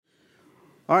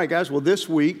All right, guys. Well, this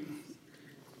week,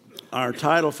 our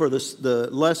title for the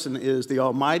lesson is "The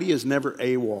Almighty is Never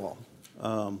AWOL."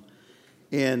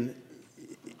 And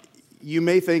you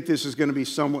may think this is going to be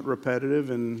somewhat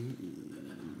repetitive,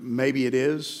 and maybe it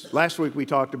is. Last week, we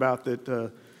talked about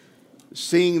that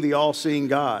seeing the all-seeing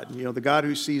God, the God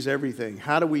who sees everything.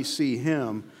 How do we see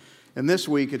Him? And this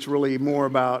week, it's really more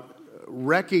about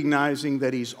recognizing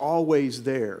that He's always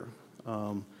there.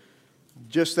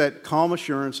 Just that calm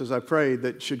assurance, as I prayed,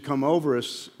 that should come over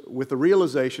us with the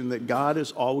realization that God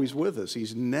is always with us.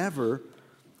 He's never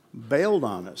bailed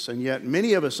on us. And yet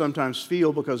many of us sometimes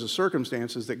feel, because of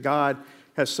circumstances, that God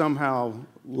has somehow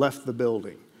left the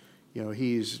building.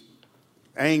 He's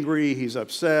angry, He's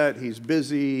upset, He's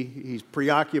busy, He's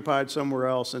preoccupied somewhere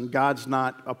else, and God's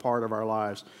not a part of our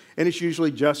lives. And it's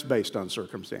usually just based on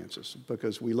circumstances,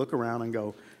 because we look around and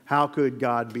go, how could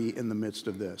God be in the midst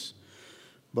of this?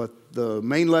 But the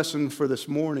main lesson for this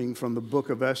morning from the book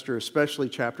of Esther, especially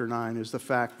chapter 9, is the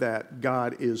fact that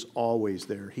God is always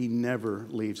there. He never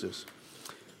leaves us.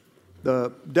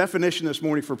 The definition this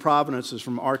morning for providence is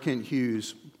from R. Kent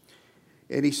Hughes.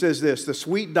 And he says this: the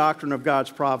sweet doctrine of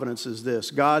God's providence is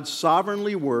this: God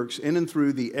sovereignly works in and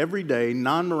through the everyday,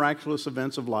 non-miraculous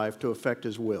events of life to effect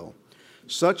His will.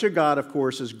 Such a God, of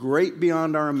course, is great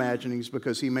beyond our imaginings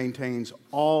because He maintains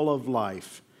all of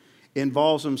life,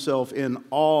 involves Himself in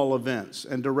all events,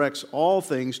 and directs all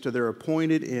things to their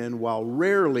appointed end while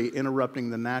rarely interrupting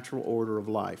the natural order of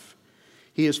life.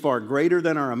 He is far greater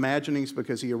than our imaginings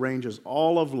because He arranges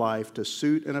all of life to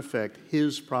suit and affect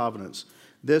His providence.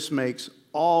 This makes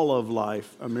all of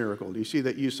life a miracle. Do you see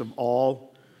that use of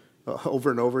all over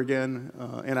and over again?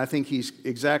 And I think he's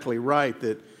exactly right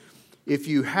that if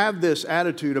you have this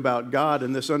attitude about God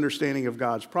and this understanding of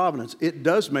God's providence, it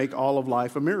does make all of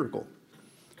life a miracle.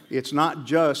 It's not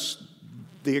just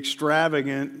the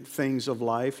extravagant things of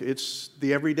life. It's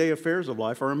the everyday affairs of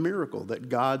life are a miracle, that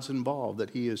God's involved, that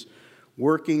He is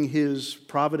working His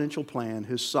providential plan,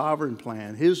 His sovereign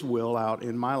plan, His will out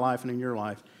in my life and in your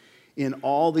life in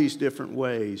all these different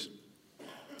ways.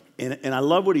 And I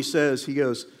love what he says. He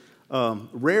goes,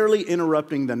 rarely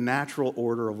interrupting the natural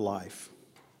order of life.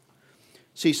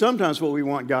 See, sometimes what we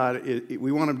want God,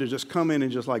 we want Him to just come in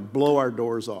and just like blow our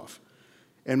doors off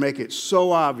and make it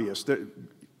so obvious that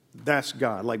that's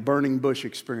God, like burning bush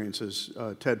experiences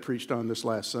Ted preached on this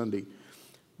last Sunday.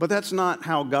 But that's not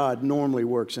how God normally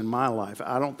works in my life.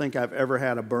 I don't think I've ever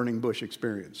had a burning bush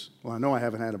experience. Well, I know I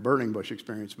haven't had a burning bush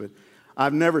experience, but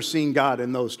I've never seen God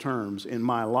in those terms in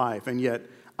my life. And yet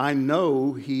I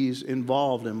know He's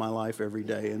involved in my life every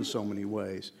day in so many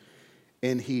ways.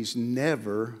 And He has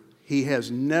never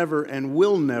and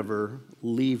will never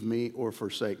leave me or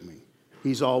forsake me.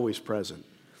 He's always present.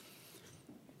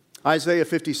 Isaiah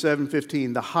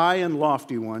 57:15, the high and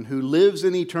lofty one who lives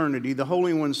in eternity, the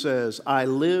Holy One says, I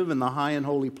live in the high and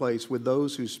holy place with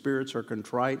those whose spirits are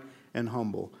contrite and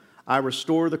humble. I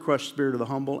restore the crushed spirit of the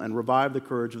humble and revive the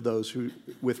courage of those who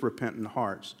with repentant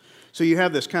hearts. So you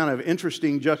have this kind of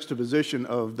interesting juxtaposition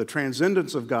of the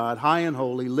transcendence of God, high and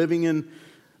holy, living in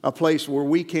a place where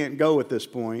we can't go at this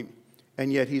point,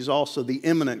 and yet He's also the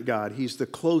immanent God. He's the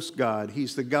close God.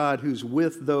 He's the God who's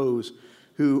with those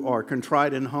who are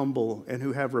contrite and humble and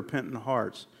who have repentant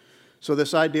hearts. So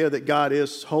this idea that God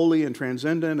is holy and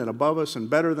transcendent and above us and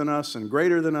better than us and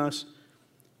greater than us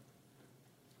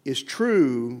is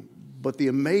true, but the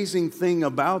amazing thing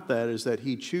about that is that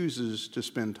He chooses to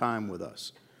spend time with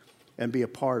us and be a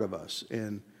part of us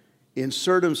and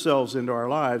insert Himself into our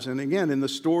lives. And again, in the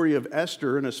story of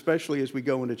Esther, and especially as we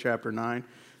go into chapter 9,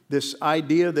 this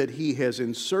idea that He has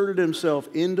inserted Himself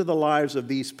into the lives of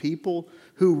these people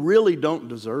who really don't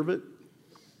deserve it,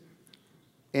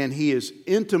 and He is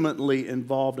intimately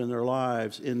involved in their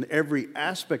lives, in every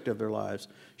aspect of their lives,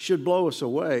 should blow us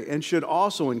away and should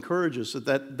also encourage us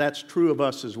that's true of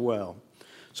us as well.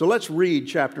 So let's read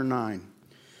chapter 9.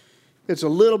 It's a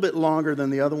little bit longer than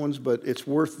the other ones, but it's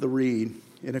worth the read.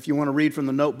 And if you want to read from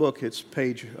the notebook, it's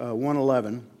page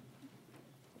 111.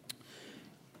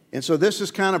 And so this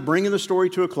is kind of bringing the story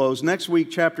to a close. Next week,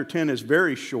 chapter 10 is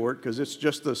very short because it's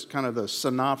just this kind of the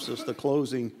synopsis, the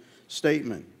closing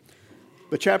statement.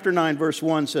 But chapter 9, verse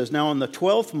 1 says, now on the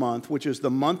 12th month, which is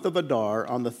the month of Adar,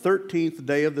 on the 13th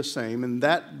day of the same, and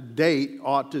that date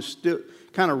ought to still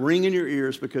kind of ring in your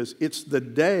ears because it's the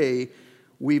day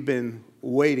we've been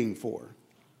waiting for.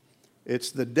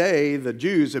 It's the day the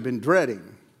Jews have been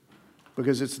dreading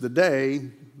because it's the day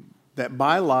that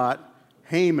by lot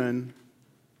Haman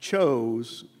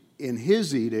chose in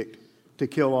his edict to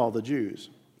kill all the Jews.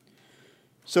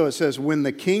 So it says, when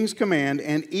the king's command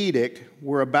and edict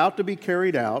were about to be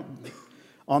carried out,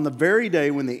 On the very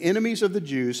day when the enemies of the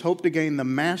Jews hoped to gain the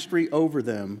mastery over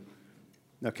them,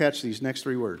 now catch these next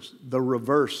three words, the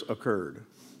reverse occurred.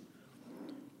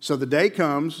 So the day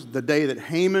comes, the day that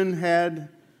Haman had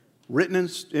written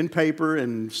in paper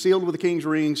and sealed with the king's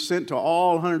ring, sent to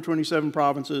all 127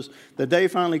 provinces. The day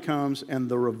finally comes and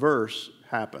the reverse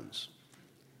happens.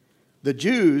 The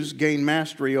Jews gained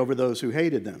mastery over those who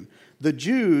hated them. The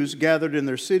Jews gathered in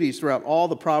their cities throughout all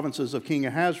the provinces of King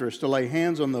Ahasuerus to lay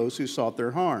hands on those who sought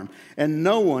their harm, and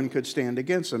no one could stand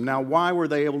against them. Now, why were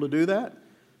they able to do that?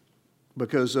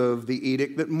 Because of the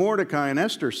edict that Mordecai and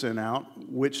Esther sent out,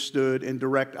 which stood in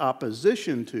direct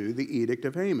opposition to the edict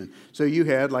of Haman. So you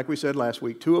had, like we said last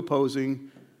week, two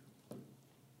opposing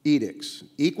edicts,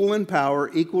 equal in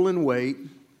power, equal in weight,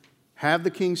 have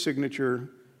the king's signature,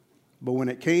 but when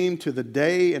it came to the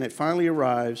day and it finally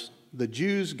arrives, the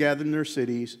Jews gathered in their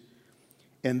cities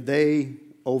and they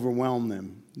overwhelmed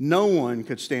them. No one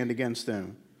could stand against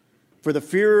them. For the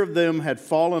fear of them had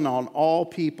fallen on all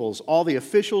peoples. All the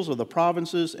officials of the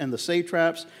provinces and the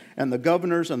satraps and the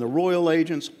governors and the royal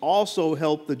agents also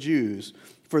helped the Jews,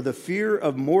 for the fear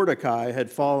of Mordecai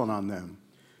had fallen on them.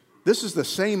 This is the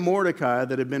same Mordecai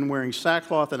that had been wearing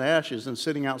sackcloth and ashes and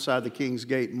sitting outside the king's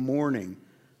gate mourning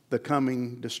the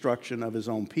coming destruction of his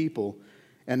own people.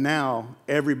 And now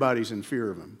everybody's in fear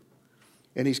of him.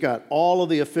 And he's got all of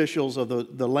the officials of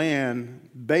the land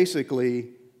basically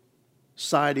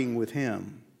siding with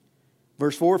him.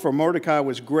 Verse 4, for Mordecai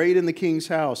was great in the king's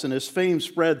house, and his fame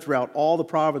spread throughout all the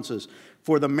provinces.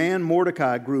 For the man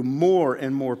Mordecai grew more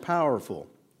and more powerful.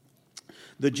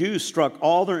 The Jews struck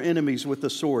all their enemies with the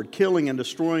sword, killing and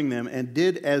destroying them, and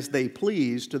did as they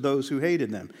pleased to those who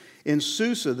hated them. In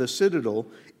Susa, the citadel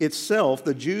itself,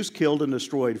 the Jews killed and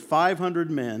destroyed 500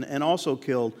 men, and also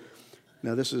killed,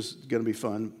 now this is going to be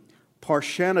fun,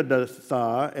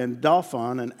 Parshandatha and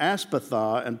Dalphon and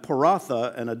Aspatha and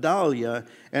Paratha and Adalia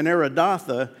and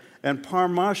Aridatha and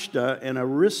Parmashta and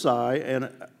Arisai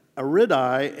and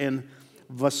Aridai and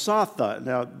Vasatha.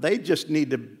 Now, they just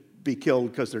need to be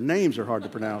killed because their names are hard to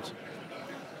pronounce.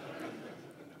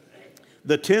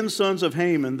 The 10 sons of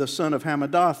Haman, the son of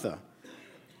Hammedatha.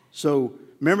 So,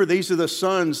 remember, these are the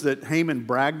sons that Haman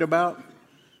bragged about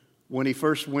when he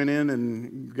first went in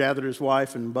and gathered his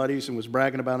wife and buddies and was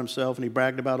bragging about himself, and he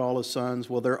bragged about all his sons.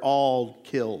 Well, they're all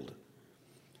killed.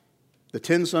 The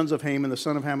 10 sons of Haman, the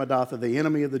son of Hammedatha, the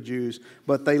enemy of the Jews,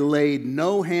 but they laid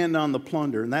no hand on the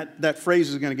plunder. And that phrase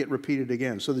is going to get repeated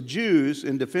again. So the Jews,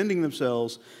 in defending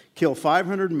themselves, kill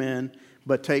 500 men,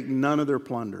 but take none of their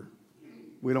plunder.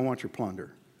 We don't want your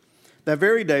plunder. That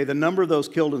very day, the number of those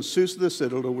killed in Susa the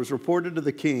citadel was reported to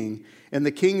the king, and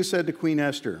the king said to Queen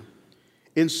Esther,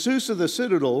 in Susa the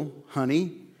citadel,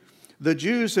 honey, the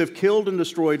Jews have killed and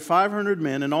destroyed 500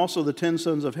 men and also the 10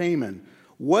 sons of Haman.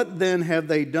 What then have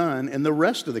they done in the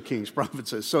rest of the king's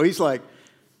provinces? So he's like,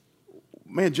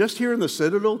 man, just here in the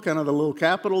citadel, kind of the little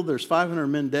capital, there's 500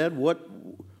 men dead.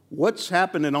 What's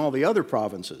happened in all the other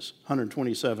provinces,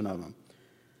 127 of them?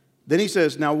 Then he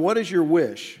says, now what is your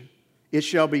wish? It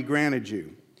shall be granted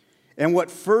you. And what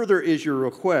further is your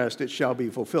request? It shall be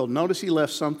fulfilled. Notice he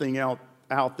left something out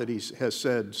that he has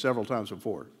said several times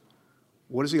before.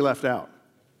 What has he left out?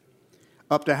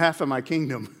 Up to half of my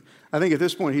kingdom. I think at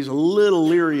this point he's a little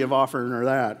leery of offering her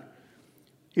that.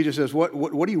 He just says, what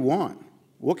do you want?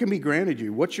 What can be granted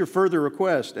you? What's your further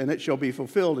request? And it shall be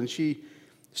fulfilled. And she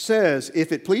says,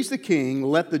 if it please the king,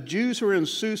 let the Jews who are in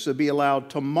Susa be allowed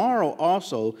tomorrow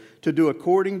also to do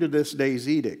according to this day's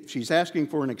edict. She's asking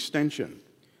for an extension.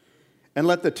 And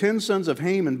let the 10 sons of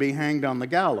Haman be hanged on the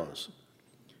gallows.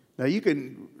 Now, you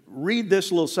can read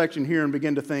this little section here and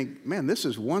begin to think, man, this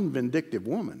is one vindictive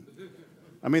woman.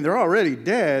 I mean, they're already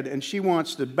dead, and she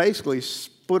wants to basically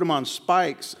put them on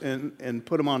spikes and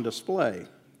put them on display.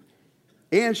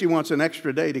 And she wants an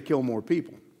extra day to kill more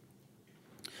people.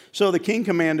 So the king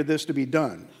commanded this to be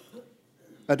done.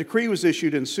 A decree was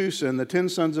issued in Susa, and the 10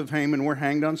 sons of Haman were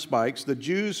hanged on spikes. The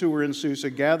Jews who were in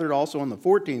Susa gathered also on the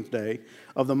 14th day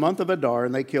of the month of Adar,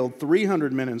 and they killed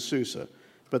 300 men in Susa,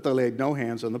 but they laid no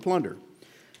hands on the plunder.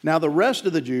 Now the rest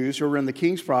of the Jews who were in the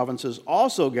king's provinces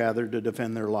also gathered to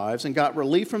defend their lives and got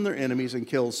relief from their enemies and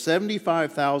killed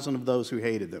 75,000 of those who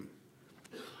hated them.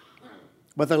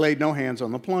 But they laid no hands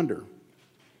on the plunder.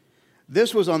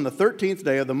 This was on the 13th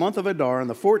day of the month of Adar. On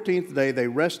the 14th day they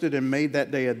rested and made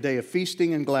that day a day of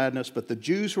feasting and gladness. But the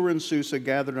Jews who were in Susa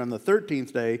gathered on the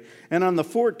 13th day and on the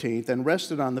 14th and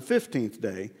rested on the 15th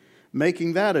day,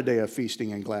 making that a day of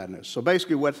feasting and gladness. So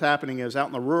basically what's happening is out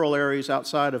in the rural areas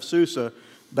outside of Susa,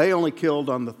 they only killed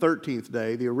on the 13th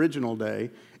day, the original day,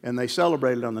 and they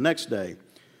celebrated on the next day.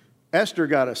 Esther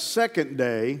got a second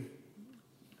day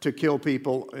to kill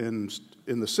people in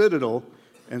in the citadel,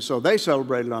 and so they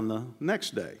celebrated on the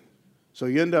next day. So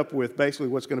you end up with basically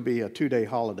what's going to be a 2-day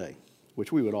holiday,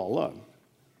 which we would all love.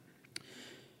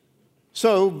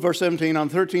 So, verse 17, on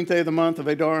the 13th day of the month of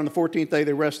Adar, on the 14th day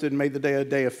they rested and made the day a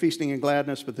day of feasting and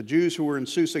gladness. But the Jews who were in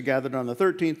Susa gathered on the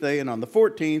 13th day and on the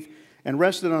 14th, and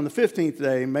rested on the 15th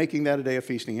day, making that a day of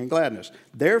feasting and gladness.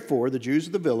 Therefore, the Jews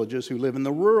of the villages who live in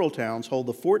the rural towns hold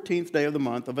the 14th day of the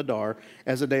month of Adar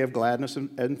as a day of gladness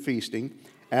and feasting,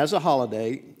 as a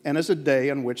holiday, and as a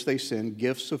day on which they send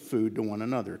gifts of food to one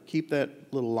another. Keep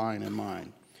that little line in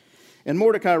mind. And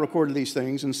Mordecai recorded these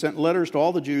things and sent letters to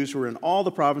all the Jews who were in all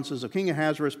the provinces of King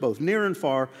Ahasuerus, both near and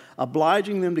far,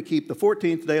 obliging them to keep the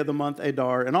 14th day of the month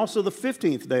Adar and also the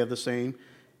 15th day of the same,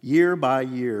 year by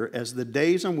year, as the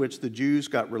days on which the Jews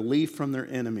got relief from their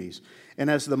enemies, and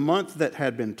as the month that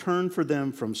had been turned for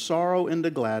them from sorrow into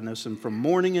gladness and from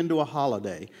mourning into a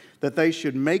holiday, that they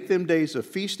should make them days of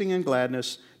feasting and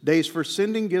gladness, days for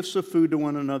sending gifts of food to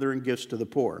one another and gifts to the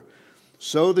poor.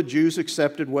 So the Jews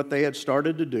accepted what they had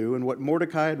started to do and what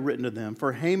Mordecai had written to them.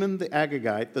 For Haman the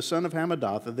Agagite, the son of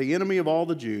Hammedatha, the enemy of all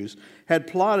the Jews, had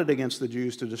plotted against the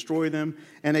Jews to destroy them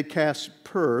and had cast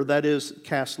that is,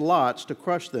 cast lots to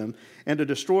crush them and to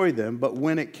destroy them. But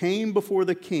when it came before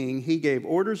the king, he gave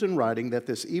orders in writing that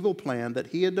this evil plan that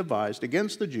he had devised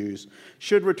against the Jews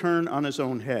should return on his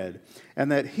own head,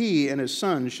 and that he and his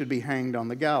sons should be hanged on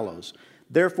the gallows.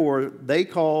 Therefore they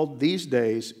called these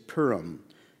days Purim,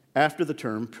 after the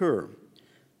term pur.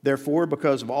 Therefore,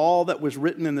 because of all that was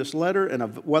written in this letter and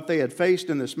of what they had faced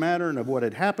in this matter and of what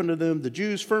had happened to them, the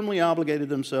Jews firmly obligated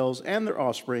themselves and their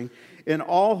offspring and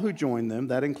all who joined them,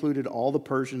 that included all the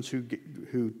Persians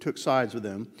who took sides with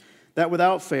them, that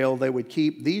without fail they would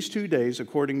keep these 2 days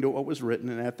according to what was written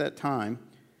and at that time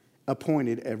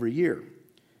appointed every year,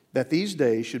 that these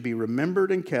days should be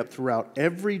remembered and kept throughout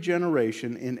every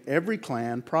generation in every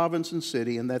clan, province, and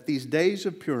city, and that these days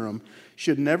of Purim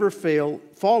should never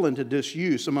fall into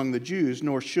disuse among the Jews,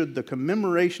 nor should the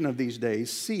commemoration of these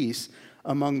days cease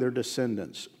among their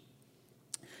descendants.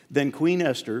 Then Queen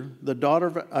Esther, the daughter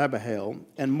of Abihail,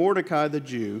 and Mordecai the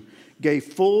Jew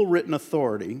gave full written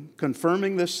authority,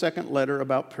 confirming this second letter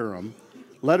about Purim.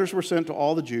 Letters were sent to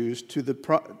all the Jews, to the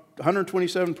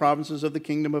 127 provinces of the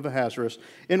kingdom of Ahasuerus,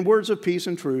 in words of peace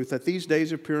and truth, that these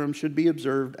days of Purim should be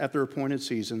observed at their appointed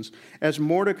seasons, as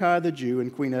Mordecai the Jew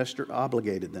and Queen Esther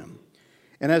obligated them,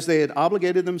 and as they had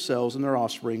obligated themselves and their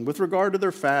offspring with regard to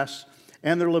their fasts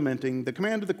and their lamenting. The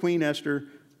command of the Queen Esther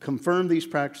confirmed these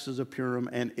practices of Purim,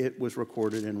 and it was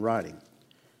recorded in writing.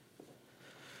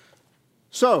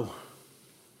 So,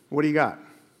 what do you got?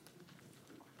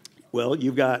 Well,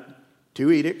 you've got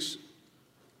 2 edicts.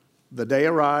 The day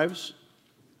arrives.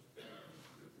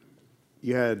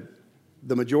 You had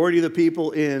the majority of the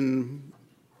people in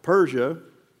Persia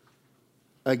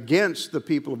against the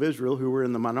people of Israel who were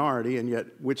in the minority, and yet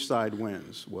which side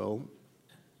wins? Well,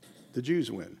 the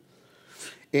Jews win.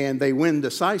 And they win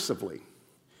decisively.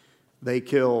 They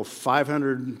kill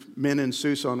 500 men in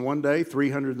Susa on one day,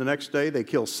 300 the next day. They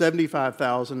kill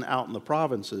 75,000 out in the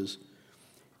provinces.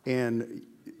 And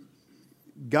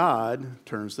God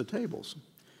turns the tables.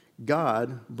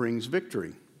 God brings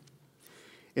victory.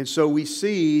 And so we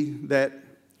see that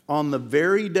on the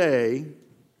very day,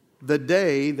 the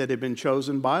day that had been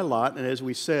chosen by Lot, and as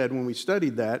we said when we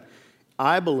studied that,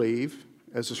 I believe,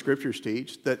 as the scriptures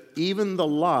teach, that even the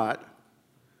lot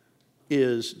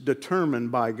is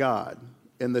determined by God.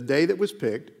 And the day that was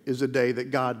picked is a day that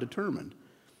God determined.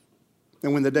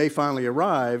 And when the day finally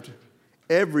arrived,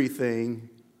 everything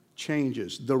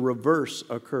changes. The reverse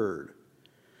occurred.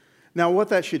 Now, what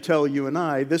that should tell you and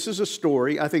I, this is a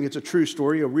story. I think it's a true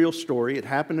story, a real story. It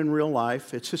happened in real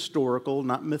life. It's historical,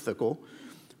 not mythical.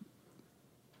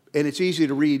 And it's easy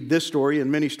to read this story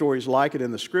and many stories like it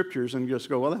in the scriptures and just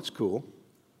go, well, that's cool.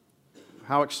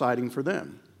 How exciting for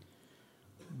them.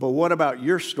 But what about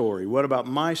your story? What about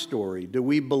my story? Do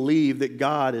we believe that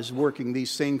God is working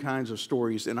these same kinds of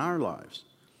stories in our lives?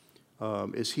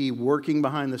 Is He working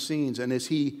behind the scenes? And is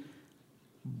He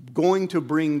going to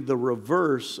bring the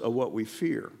reverse of what we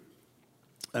fear?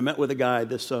 I met with a guy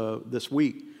this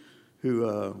week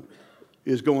who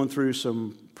is going through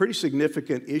some pretty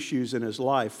significant issues in his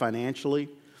life, financially,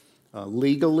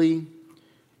 legally,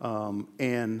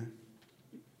 and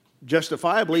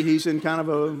justifiably, he's in kind of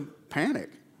a panic.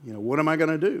 You know, what am I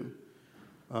going to do?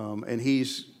 And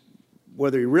he's,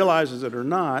 whether he realizes it or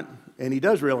not, and he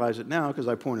does realize it now because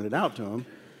I pointed it out to him,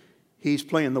 he's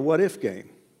playing the what-if game,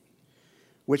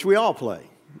 which we all play.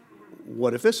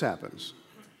 What if this happens?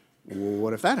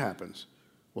 What if that happens?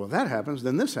 Well, if that happens,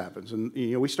 then this happens. And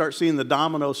we start seeing the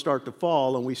dominoes start to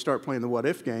fall, and we start playing the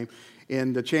what-if game,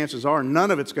 and the chances are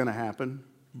none of it's going to happen,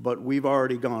 but we've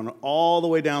already gone all the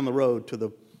way down the road to the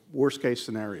worst-case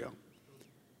scenario.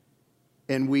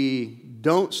 And we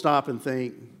don't stop and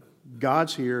think,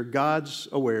 God's here, God's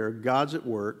aware, God's at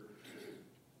work.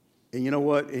 And you know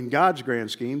what? In God's grand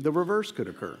scheme, the reverse could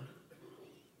occur.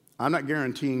 I'm not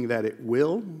guaranteeing that it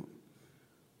will,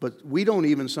 but we don't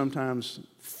even sometimes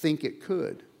think it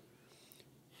could.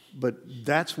 But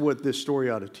that's what this story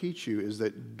ought to teach you, is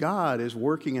that God is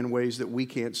working in ways that we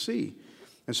can't see.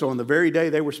 And so on the very day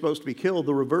they were supposed to be killed,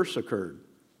 the reverse occurred.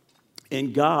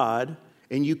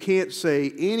 And you can't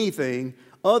say anything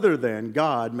other than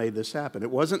God made this happen.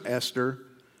 It wasn't Esther.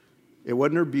 It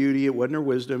wasn't her beauty. It wasn't her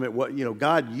wisdom.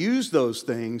 God used those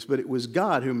things, but it was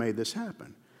God who made this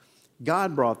happen.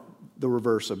 God brought the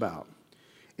reverse about.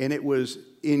 And it was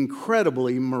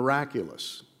incredibly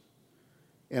miraculous.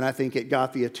 And I think it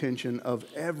got the attention of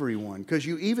everyone. Because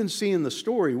you even see in the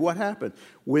story what happened.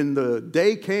 When the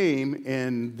day came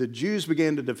and the Jews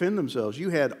began to defend themselves, you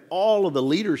had all of the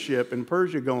leadership in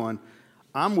Persia going,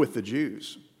 I'm with the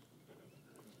Jews.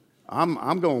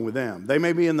 I'm going with them. They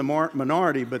may be in the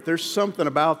minority, but there's something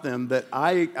about them that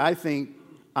I think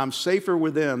I'm safer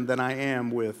with them than I am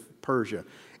with Persia.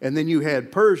 And then you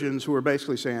had Persians who were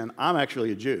basically saying, I'm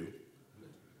actually a Jew.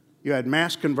 You had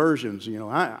mass conversions.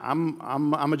 I'm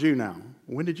a Jew now.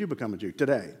 When did you become a Jew?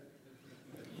 Today.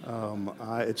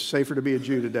 It's safer to be a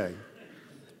Jew today.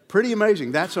 Pretty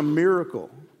amazing. That's a miracle.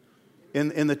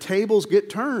 And the tables get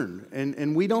turned.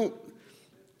 And we don't,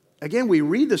 again, we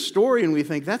read the story and we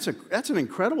think, that's an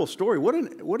incredible story. What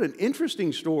an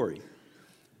interesting story.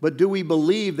 But do we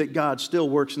believe that God still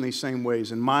works in these same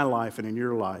ways in my life and in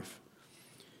your life?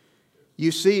 You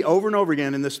see over and over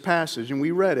again in this passage, and we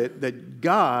read it, that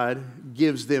God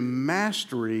gives them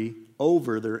mastery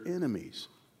over their enemies.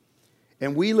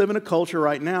 And we live in a culture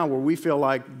right now where we feel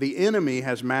like the enemy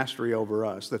has mastery over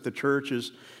us, that the church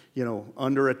is,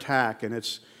 under attack and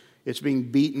it's being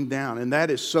beaten down. And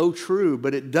that is so true,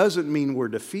 but it doesn't mean we're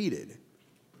defeated.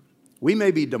 We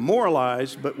may be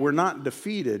demoralized, but we're not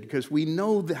defeated because we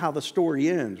know how the story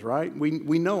ends, right?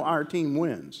 We know our team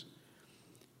wins.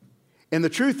 And the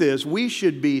truth is, we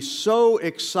should be so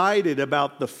excited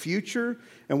about the future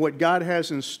and what God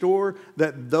has in store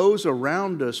that those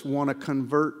around us want to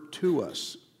convert to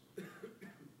us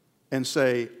and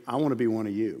say, I want to be one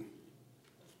of you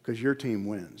because your team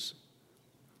wins.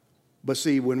 But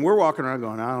see, when we're walking around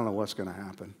going, I don't know what's going to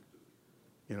happen.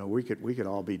 We could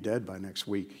all be dead by next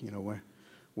week.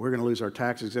 We're going to lose our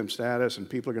tax-exempt status, and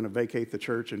people are going to vacate the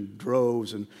church in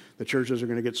droves, and the churches are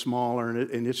going to get smaller,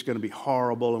 and it's going to be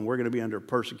horrible, and we're going to be under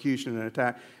persecution and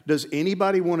attack. Does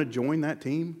anybody want to join that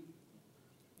team?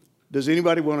 Does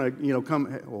anybody want to,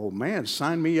 come, oh, man,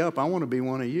 sign me up. I want to be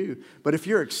one of you. But if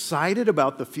you're excited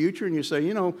about the future and you say,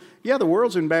 yeah, the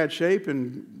world's in bad shape,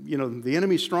 and, the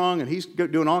enemy's strong, and he's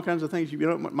doing all kinds of things.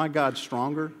 My God's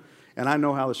stronger. And I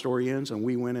know how the story ends, and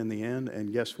we win in the end.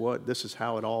 And guess what? This is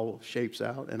how it all shapes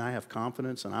out. And I have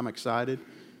confidence, and I'm excited.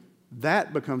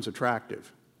 That becomes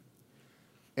attractive.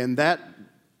 And that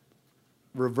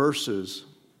reverses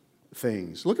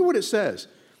things. Look at what it says.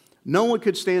 No one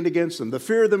could stand against them. The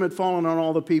fear of them had fallen on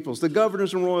all the peoples. The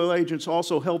governors and royal agents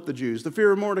also helped the Jews. The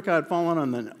fear of Mordecai had fallen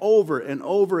on them. Over and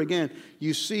over again,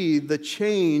 you see the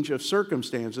change of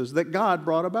circumstances that God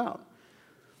brought about.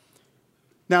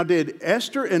 Now, did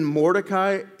Esther and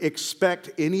Mordecai expect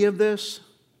any of this?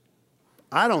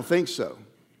 I don't think so.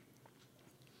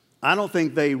 I don't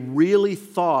think they really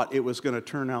thought it was going to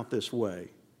turn out this way.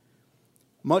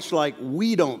 Much like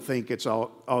we don't think it's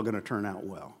all going to turn out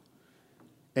well.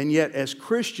 And yet, as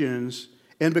Christians,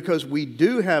 and because we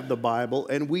do have the Bible,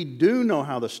 and we do know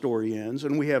how the story ends,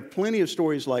 and we have plenty of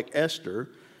stories like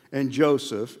Esther and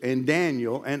Joseph and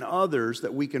Daniel and others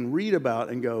that we can read about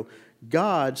and go,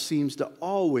 God seems to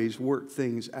always work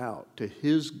things out to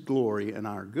His glory and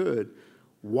our good.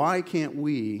 Why can't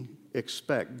we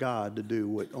expect God to do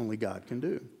what only God can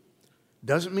do?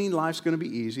 Doesn't mean life's going to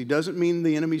be easy. Doesn't mean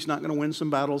the enemy's not going to win some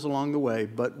battles along the way.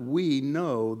 But we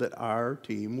know that our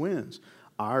team wins.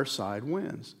 Our side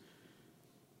wins.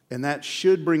 And that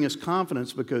should bring us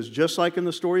confidence because just like in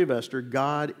the story of Esther,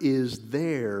 God is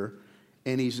there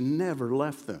and He's never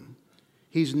left them.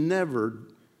 He's never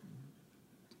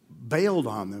bailed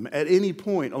on them at any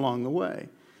point along the way.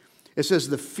 It says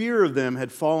the fear of them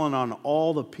had fallen on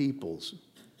all the peoples.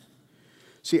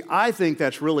 See, I think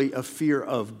that's really a fear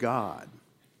of God.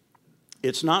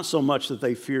 it's not so much that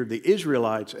they feared the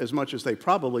Israelites as much as they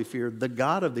probably feared the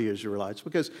God of the Israelites,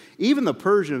 because even the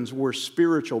Persians were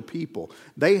spiritual people.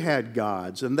 They had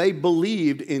gods, and they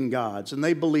believed in gods, and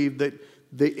they believed that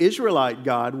the Israelite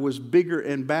God was bigger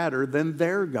and badder than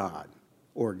their God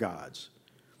or gods.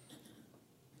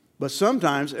 But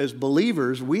sometimes, as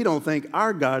believers, we don't think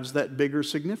our God's that big or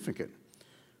significant.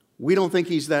 We don't think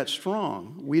he's that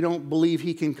strong. We don't believe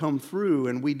he can come through,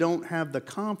 and we don't have the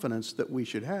confidence that we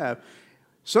should have.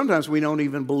 Sometimes we don't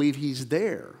even believe he's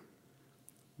there,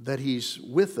 that he's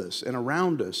with us and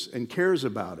around us and cares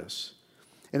about us.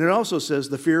 And it also says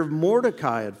the fear of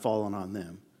Mordecai had fallen on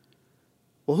them.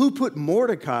 Well, who put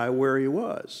Mordecai where he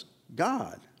was?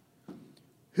 God.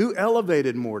 Who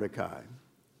elevated Mordecai?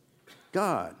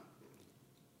 God.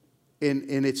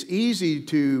 And it's easy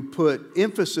to put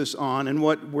emphasis on, and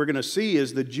what we're going to see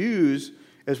is the Jews,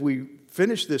 as we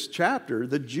finish this chapter,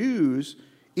 the Jews,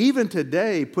 even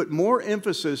today, put more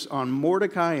emphasis on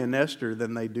Mordecai and Esther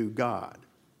than they do God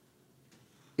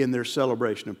in their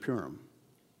celebration of Purim.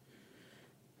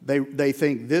 They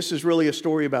think this is really a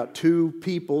story about two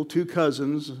people, two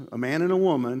cousins, a man and a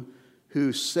woman,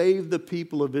 who saved the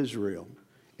people of Israel.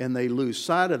 And they lose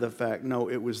sight of the fact, no,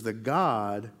 it was the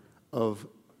God of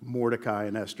Mordecai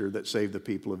and Esther that saved the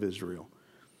people of Israel.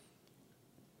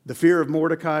 The fear of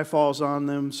Mordecai falls on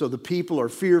them, so the people are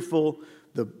fearful,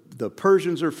 the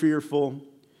Persians are fearful.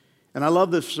 And I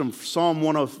love this from Psalm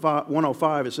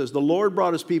 105. It says, "The Lord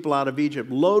brought his people out of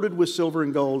Egypt, loaded with silver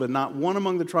and gold, and not one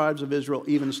among the tribes of Israel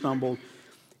even stumbled.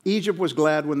 Egypt was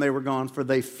glad when they were gone, for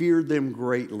they feared them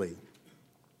greatly."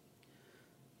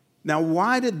 Now,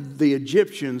 why did the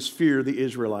Egyptians fear the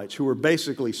Israelites, who were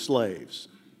basically slaves?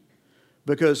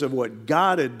 Because of what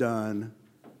God had done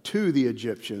to the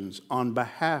Egyptians on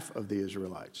behalf of the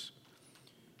Israelites.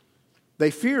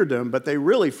 They feared them, but they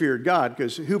really feared God,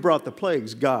 because who brought the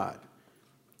plagues? God.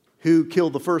 Who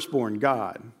killed the firstborn?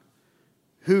 God.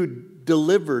 Who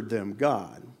delivered them?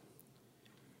 God.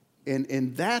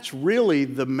 And that's really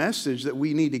the message that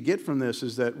we need to get from this,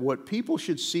 is that what people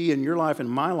should see in your life and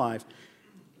my life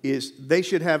is they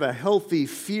should have a healthy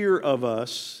fear of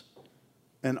us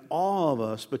and awe of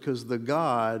us, because the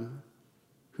God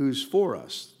who's for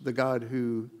us, the God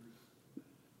who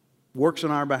works on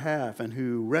our behalf and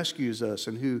who rescues us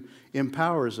and who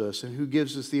empowers us and who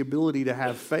gives us the ability to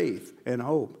have faith and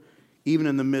hope, even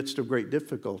in the midst of great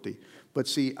difficulty. But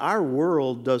see, our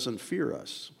world doesn't fear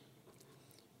us.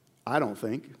 I don't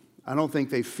think. I don't think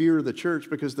they fear the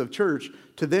church, because the church,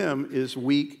 to them, is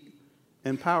weak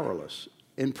and powerless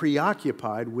and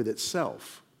preoccupied with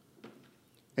itself.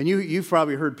 And you've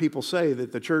probably heard people say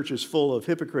that the church is full of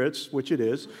hypocrites, which it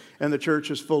is, and the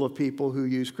church is full of people who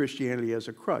use Christianity as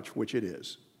a crutch, which it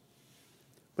is.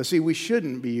 But see, we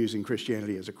shouldn't be using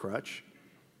Christianity as a crutch.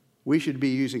 We should be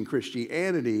using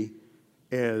Christianity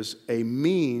as a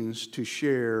means to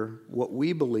share what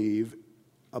we believe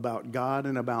about God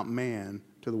and about man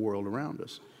to the world around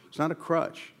us. It's not a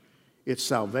crutch. It's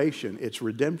salvation. It's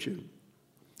redemption.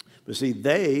 But see,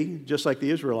 they, just like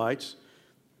the Israelites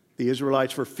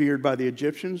were feared by the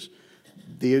Egyptians.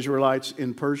 The Israelites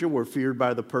in Persia were feared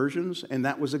by the Persians, and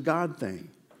that was a God thing.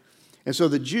 And so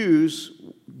the Jews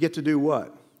get to do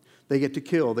what? They get to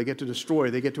kill, they get to destroy,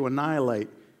 they get to annihilate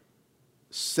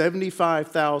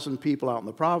 75,000 people out in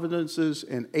the provinces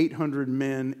and 800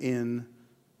 men in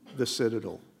the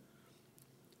citadel.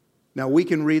 Now we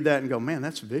can read that and go, man,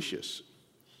 that's vicious.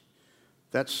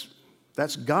 That's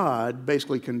God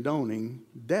basically condoning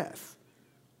death.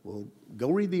 Well,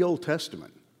 go read the Old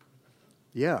Testament.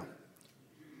 Yeah.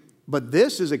 But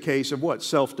this is a case of what?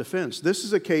 Self-defense. This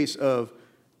is a case of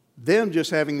them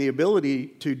just having the ability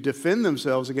to defend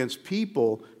themselves against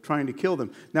people trying to kill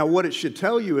them. Now, what it should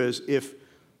tell you is if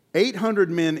 800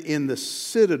 men in the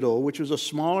citadel, which was a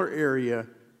smaller area,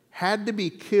 had to be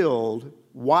killed,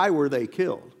 why were they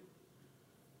killed?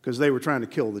 Because they were trying to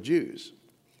kill the Jews.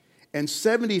 And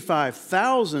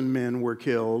 75,000 men were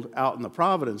killed out in the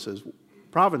provinces,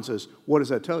 what does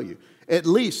that tell you? At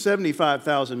least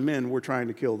 75,000 men were trying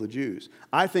to kill the Jews.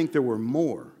 I think there were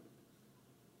more.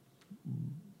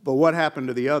 But what happened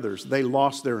to the others? They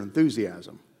lost their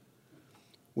enthusiasm.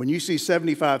 When you see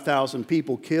 75,000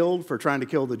 people killed for trying to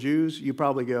kill the Jews, you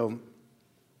probably go,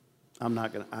 I'm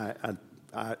not going to,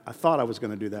 I thought I was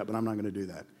going to do that, but I'm not going to do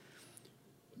that.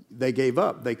 They gave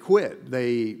up. They quit.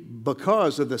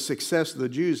 Because of the success of the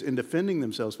Jews in defending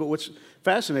themselves. But what's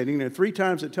fascinating, 3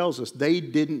 times it tells us they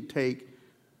didn't take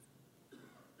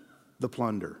the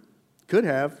plunder. Could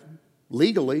have,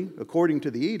 legally, according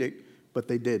to the edict, but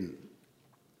they didn't.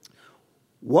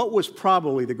 What was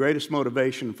probably the greatest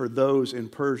motivation for those in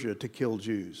Persia to kill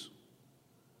Jews?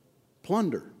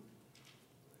 Plunder.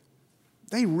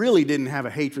 They really didn't have a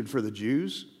hatred for the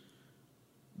Jews.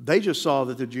 They just saw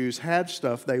that the Jews had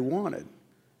stuff they wanted.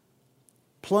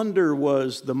 Plunder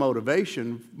was the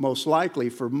motivation, most likely,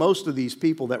 for most of these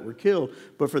people that were killed.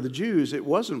 But for the Jews, it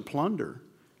wasn't plunder.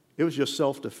 It was just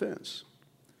self-defense.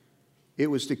 It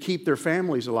was to keep their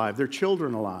families alive, their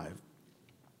children alive.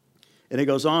 And it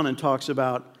goes on and talks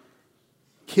about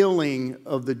killing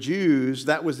of the Jews.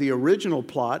 That was the original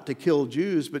plot, to kill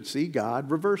Jews. But see,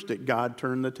 God reversed it. God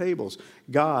turned the tables.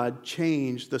 God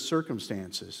changed the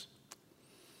circumstances.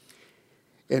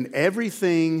 And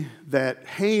everything that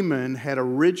Haman had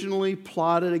originally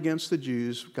plotted against the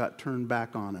Jews got turned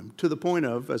back on him, to the point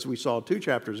of, as we saw 2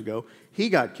 chapters ago, he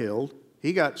got killed.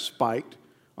 He got spiked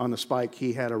on the spike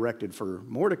he had erected for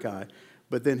Mordecai.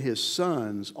 But then his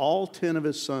sons, all 10 of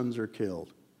his sons are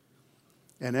killed.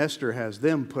 And Esther has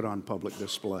them put on public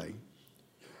display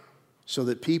so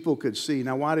that people could see.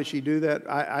 Now, why did she do that?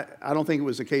 I don't think it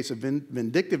was a case of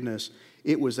vindictiveness.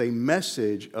 It was a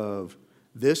message of,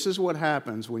 this is what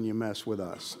happens when you mess with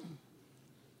us.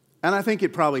 And I think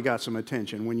it probably got some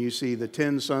attention when you see the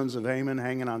 10 sons of Haman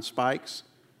hanging on spikes,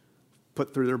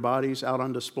 put through their bodies, out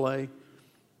on display.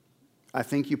 I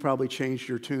think you probably changed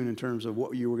your tune in terms of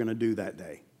what you were going to do that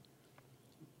day.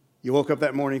 You woke up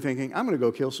that morning thinking, I'm going to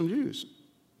go kill some Jews.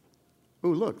 Oh,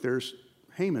 look, there's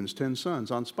Haman's 10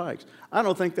 sons on spikes. I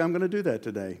don't think I'm going to do that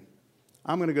today.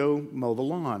 I'm going to go mow the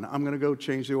lawn. I'm going to go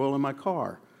change the oil in my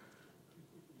car.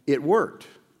 It worked.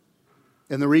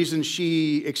 And the reason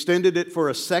she extended it for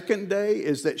a second day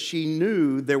is that she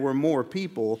knew there were more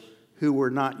people who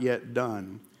were not yet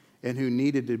done and who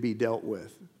needed to be dealt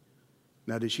with.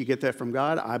 Now, did she get that from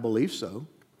God? I believe so.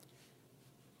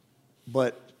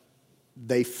 But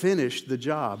they finished the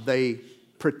job. They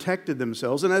protected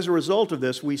themselves. And as a result of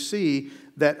this, we see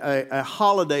that a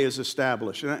holiday is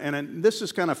established. And this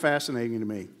is kind of fascinating to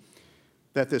me,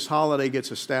 that this holiday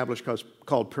gets established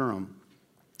called Purim.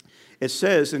 It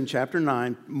says in chapter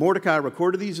 9, Mordecai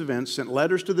recorded these events, sent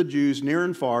letters to the Jews near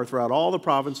and far throughout all the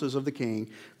provinces of the king,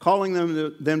 calling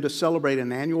them to celebrate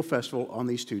an annual festival on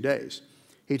these 2 days.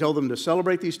 He told them to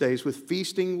celebrate these days with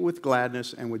feasting, with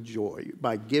gladness, and with joy,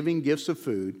 by giving gifts of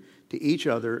food to each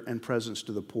other and presents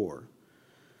to the poor.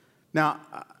 Now,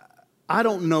 I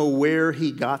don't know where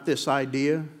he got this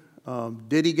idea.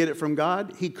 Did he get it from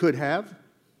God? He could have.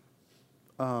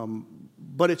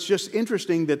 But it's just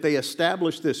interesting that they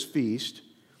established this feast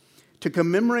to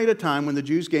commemorate a time when the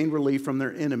Jews gained relief from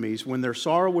their enemies, when their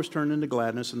sorrow was turned into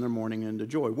gladness and their mourning into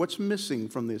joy. What's missing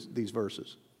from these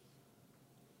verses?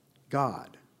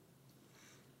 God.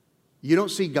 You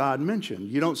don't see God mentioned.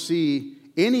 You don't see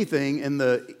anything in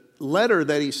the letter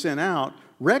that he sent out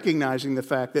recognizing the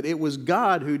fact that it was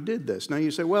God who did this. Now you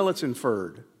say, well, it's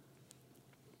inferred.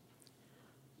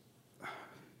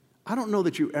 I don't know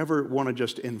that you ever want to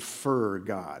just infer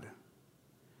God.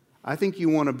 I think you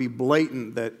want to be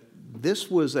blatant that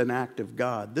this was an act of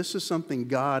God. This is something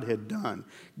God had done.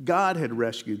 God had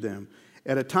rescued them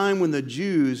at a time when the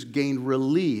Jews gained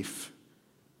relief.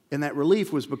 And that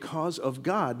relief was because of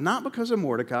God, not because of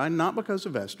Mordecai, not because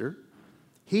of Esther.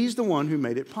 He's the one who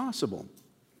made it possible.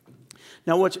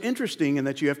 Now, what's interesting and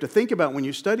that you have to think about when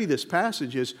you study this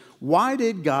passage is, why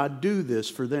did God do this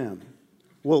for them?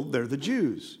 Well, they're the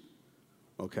Jews.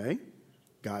 Okay?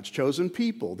 God's chosen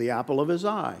people, the apple of his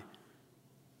eye.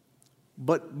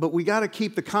 But we got to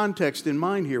keep the context in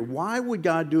mind here. Why would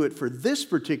God do it for this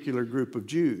particular group of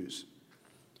Jews?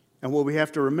 And what we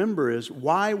have to remember is,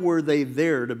 why were they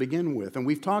there to begin with? And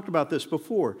we've talked about this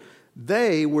before.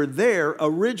 They were there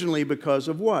originally because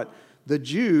of what? The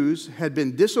Jews had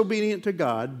been disobedient to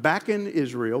God back in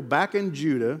Israel, back in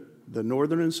Judah, the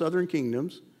northern and southern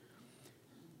kingdoms.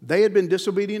 They had been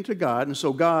disobedient to God, and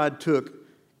so God took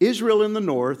Israel in the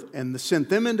north and sent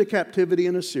them into captivity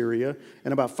in Assyria.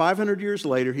 And about 500 years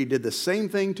later, he did the same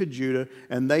thing to Judah,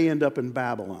 and they end up in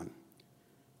Babylon.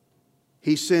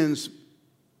 He sends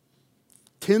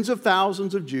tens of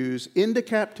thousands of Jews into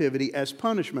captivity as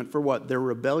punishment for what? Their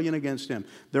rebellion against him,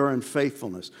 their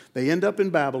unfaithfulness. They end up in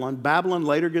Babylon. Babylon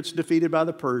later gets defeated by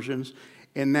the Persians,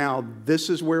 and now this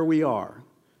is where we are.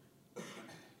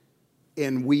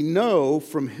 And we know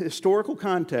from historical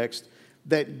context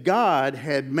that God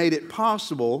had made it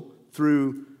possible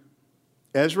through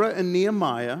Ezra and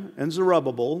Nehemiah and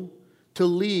Zerubbabel to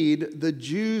lead the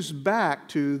Jews back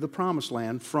to the promised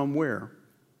land from where?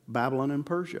 Babylon and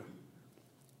Persia.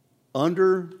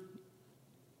 Under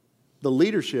the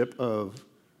leadership of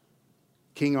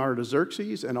King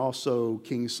Artaxerxes and also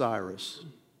King Cyrus,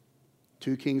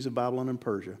 2 kings of Babylon and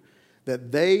Persia,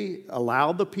 that they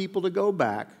allowed the people to go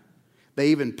back. They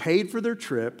even paid for their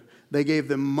trip. They gave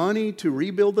them money to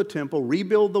rebuild the temple,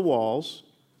 rebuild the walls.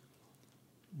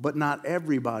 but not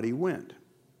everybody went.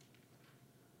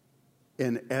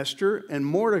 And Esther and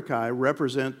Mordecai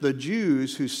represent the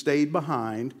Jews who stayed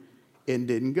behind and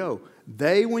didn't go.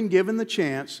 They, when given the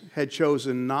chance, had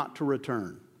chosen not to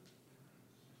return.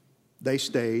 They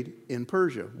stayed in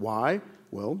Persia. Why?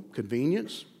 Well,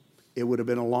 convenience. It would have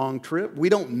been a long trip. We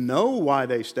don't know why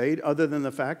they stayed, other than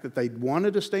the fact that they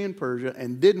wanted to stay in Persia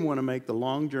and didn't want to make the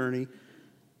long journey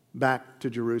back to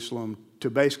Jerusalem, to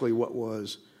basically what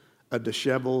was a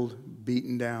disheveled,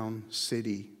 beaten down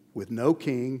city with no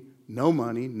king, no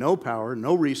money, no power,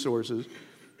 no resources.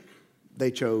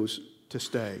 They chose to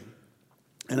stay.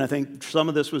 And I think some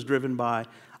of this was driven by,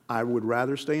 I would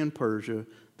rather stay in Persia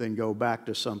than go back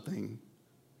to something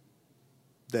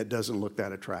that doesn't look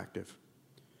that attractive.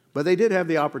 But they did have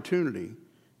the opportunity.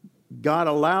 God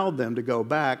allowed them to go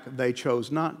back. They chose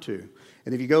not to.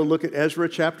 And if you go look at Ezra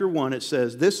chapter 1, it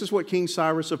says, this is what King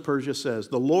Cyrus of Persia says.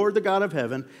 The Lord, the God of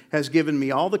heaven, has given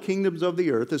me all the kingdoms of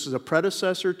the earth. This is a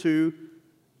predecessor to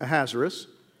Ahasuerus.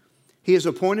 He has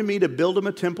appointed me to build him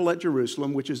a temple at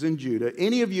Jerusalem, which is in Judah.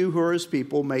 Any of you who are his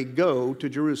people may go to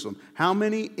Jerusalem. How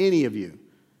many? Any of you.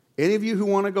 Any of you who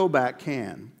want to go back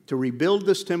can, to rebuild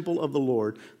this temple of the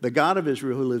Lord, the God of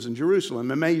Israel who lives in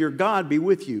Jerusalem. And may your God be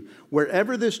with you.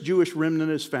 Wherever this Jewish remnant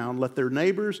is found, let their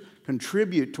neighbors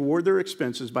contribute toward their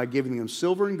expenses by giving them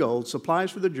silver and gold,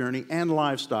 supplies for the journey, and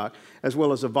livestock, as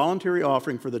well as a voluntary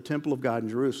offering for the temple of God in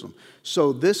Jerusalem.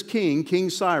 So this king, King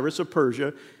Cyrus of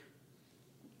Persia,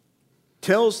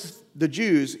 tells the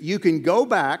Jews, you can go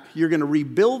back, you're going to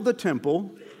rebuild the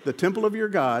temple of your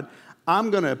God.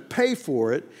 I'm going to pay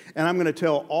for it, and I'm going to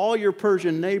tell all your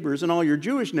Persian neighbors and all your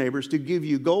Jewish neighbors to give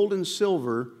you gold and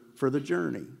silver for the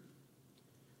journey.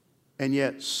 And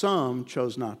yet some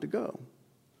chose not to go.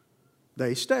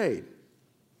 They stayed.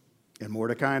 And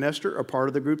Mordecai and Esther are part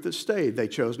of the group that stayed. They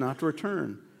chose not to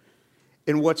return.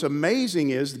 And what's amazing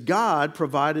is God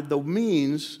provided the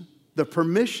means, the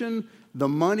permission, the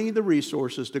money, the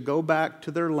resources to go back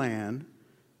to their land,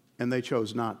 and they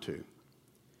chose not to.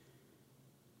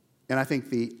 And I think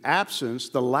the absence,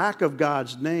 the lack of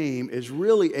God's name is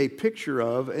really a picture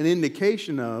of, an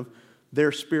indication of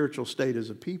their spiritual state as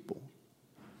a people.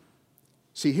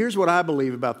 See, here's what I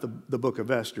believe about the book of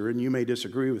Esther, and you may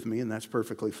disagree with me, and that's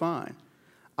perfectly fine.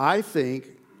 I think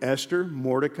Esther,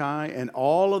 Mordecai, and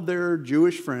all of their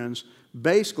Jewish friends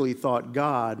basically thought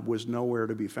God was nowhere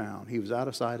to be found. He was out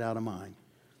of sight, out of mind.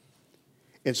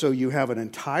 And so you have an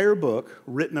entire book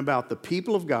written about the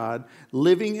people of God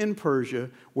living in Persia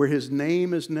where his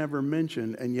name is never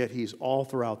mentioned, and yet he's all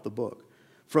throughout the book.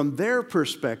 From their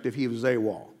perspective, he was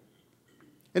AWOL.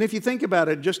 And if you think about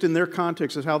it, just in their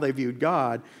context of how they viewed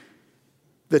God,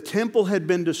 the temple had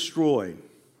been destroyed.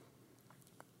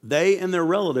 They and their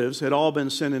relatives had all been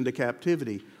sent into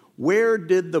captivity. Where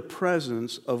did the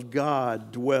presence of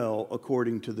God dwell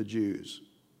according to the Jews?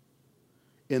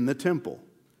 In the temple.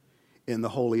 In the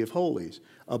Holy of Holies,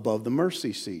 above the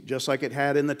mercy seat, just like it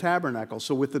had in the tabernacle.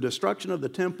 So with the destruction of the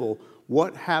temple,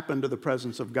 what happened to the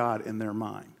presence of God in their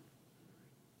mind?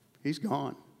 He's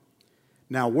gone.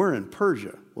 Now we're in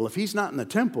Persia. Well, if he's not in the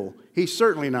temple, he's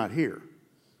certainly not here,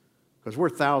 because we're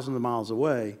thousands of miles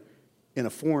away in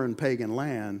a foreign pagan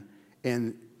land,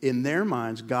 and in their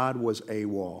minds, God was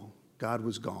AWOL. God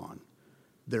was gone.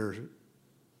 Their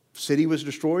city was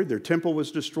destroyed, their temple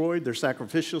was destroyed, their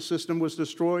sacrificial system was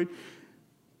destroyed,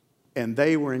 and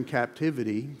they were in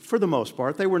captivity for the most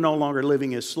part. They were no longer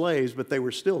living as slaves, but they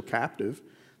were still captive.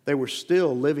 They were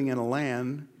still living in a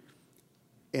land,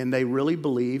 and they really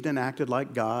believed and acted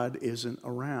like God isn't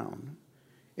around.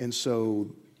 And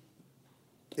so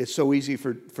it's so easy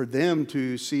for them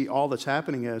to see all that's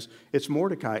happening as it's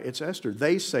Mordecai, it's Esther.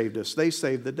 They saved us. They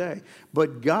saved the day.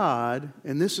 But God,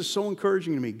 and this is so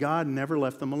encouraging to me, God never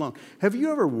left them alone. Have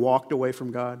you ever walked away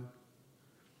from God?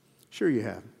 Sure you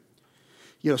have.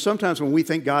 You know, sometimes when we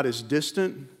think God is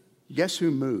distant, guess who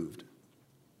moved?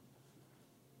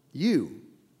 You.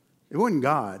 It wasn't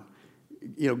God.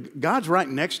 You know, God's right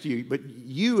next to you, but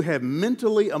you have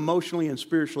mentally, emotionally, and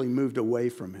spiritually moved away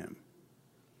from him.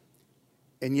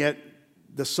 And yet,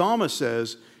 the psalmist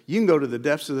says, you can go to the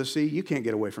depths of the sea, you can't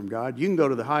get away from God. You can go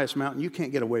to the highest mountain, you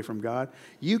can't get away from God.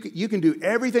 You can do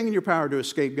everything in your power to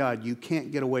escape God. You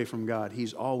can't get away from God.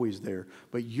 He's always there.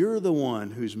 But you're the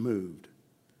one who's moved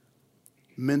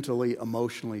mentally,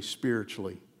 emotionally,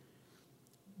 spiritually.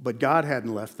 But God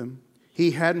hadn't left them.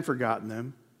 He hadn't forgotten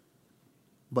them.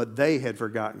 But they had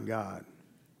forgotten God.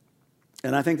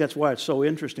 And I think that's why it's so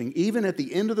interesting. Even at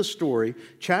the end of the story,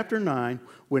 chapter 9,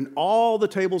 when all the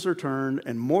tables are turned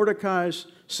and Mordecai's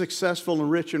successful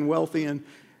and rich and wealthy, and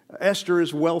Esther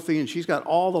is wealthy, and she's got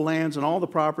all the lands and all the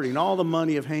property and all the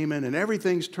money of Haman, and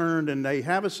everything's turned, and they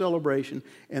have a celebration,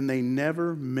 and they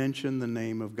never mention the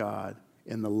name of God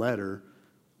in the letter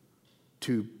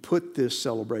to put this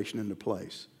celebration into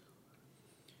place.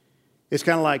 It's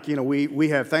kind of like, we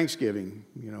have Thanksgiving,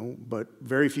 but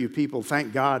very few people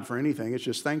thank God for anything. It's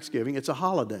just Thanksgiving. It's a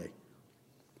holiday.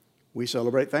 We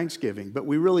celebrate Thanksgiving, but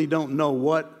we really don't know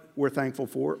what we're thankful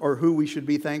for or who we should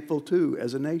be thankful to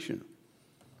as a nation.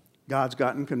 God's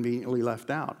gotten conveniently left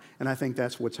out, and I think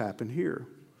that's what's happened here.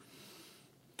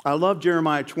 I love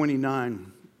Jeremiah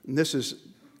 29, and this is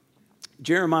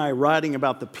Jeremiah writing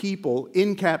about the people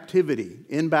in captivity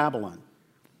in Babylon.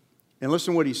 And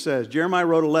listen to what he says. Jeremiah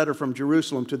wrote a letter from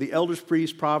Jerusalem to the elders,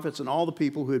 priests, prophets, and all the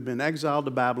people who had been exiled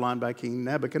to Babylon by King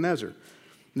Nebuchadnezzar.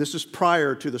 And this is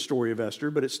prior to the story of Esther,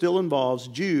 but it still involves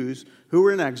Jews who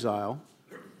were in exile.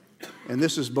 And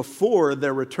this is before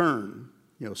their return.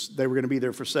 They were going to be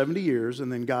there for 70 years,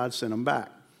 and then God sent them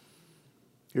back.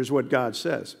 Here's what God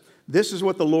says. This is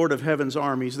what the Lord of heaven's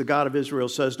armies, the God of Israel,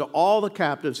 says to all the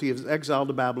captives he has exiled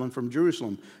to Babylon from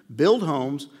Jerusalem. Build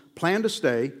homes, plan to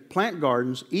stay, plant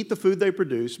gardens, eat the food they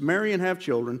produce, marry and have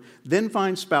children, then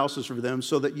find spouses for them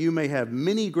so that you may have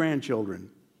many grandchildren.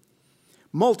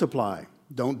 Multiply,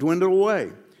 don't dwindle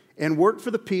away, and work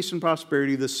for the peace and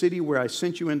prosperity of the city where I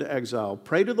sent you into exile.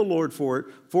 Pray to the Lord for it,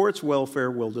 for its welfare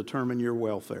will determine your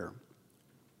welfare.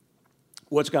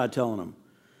 What's God telling them?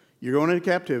 You're going into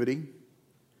captivity.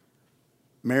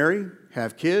 Marry,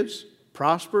 have kids,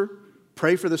 prosper,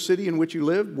 pray for the city in which you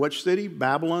live. Which city?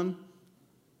 Babylon.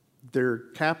 Their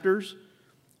captors.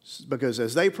 Because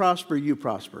as they prosper, you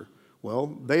prosper.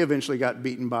 Well, they eventually got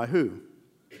beaten by who?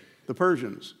 The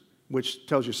Persians, which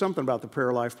tells you something about the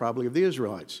prayer life probably of the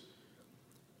Israelites.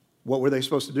 What were they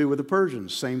supposed to do with the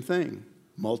Persians? Same thing.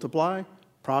 Multiply,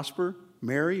 prosper,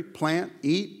 marry, plant,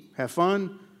 eat, have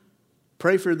fun.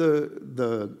 Pray for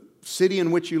the city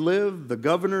in which you live, the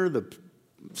governor, the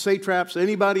satraps,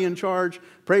 anybody in charge.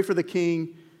 Pray for the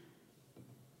king.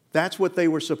 That's what they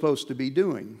were supposed to be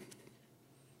doing.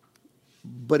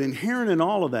 But inherent in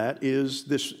all of that is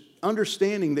this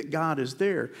understanding that God is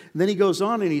there. And then he goes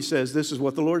on and he says, this is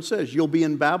what the Lord says, you'll be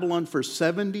in Babylon for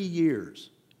 70 years.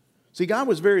 See, God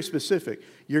was very specific.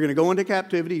 You're going to go into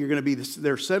captivity, you're going to be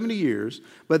there 70 years,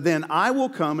 but then I will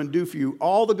come and do for you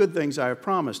all the good things I have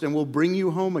promised, and will bring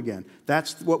you home again.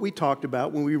 That's what we talked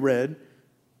about when we read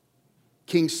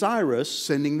King Cyrus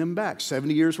sending them back.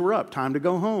 70 years were up, time to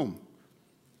go home.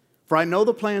 For I know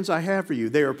the plans I have for you.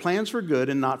 They are plans for good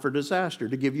and not for disaster,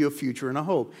 to give you a future and a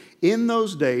hope. In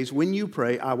those days, when you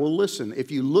pray, I will listen. If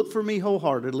you look for me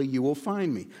wholeheartedly, you will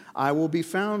find me. I will be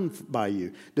found by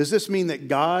you. Does this mean that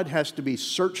God has to be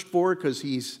searched for because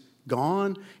he's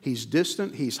gone, he's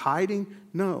distant, he's hiding?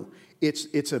 No.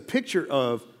 It's a picture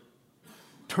of,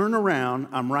 turn around,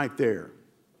 I'm right there.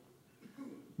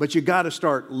 But you got to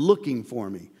start looking for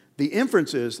me. The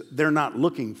inference is they're not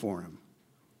looking for him.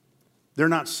 They're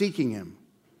not seeking him.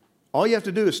 All you have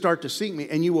to do is start to seek me,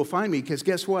 and you will find me, because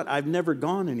guess what? I've never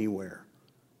gone anywhere,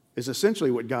 is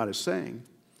essentially what God is saying.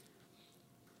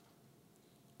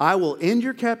 I will end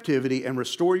your captivity and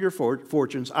restore your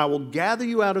fortunes. I will gather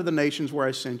you out of the nations where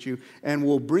I sent you, and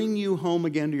will bring you home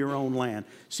again to your own land.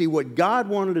 See, what God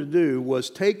wanted to do was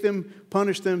take them,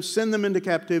 punish them, send them into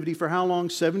captivity for how long?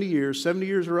 70 years. 70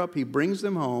 years are up. He brings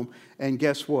them home, and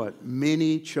guess what?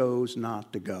 Many chose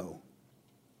not to go.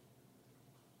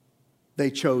 They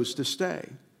chose to stay.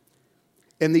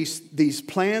 And these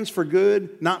plans for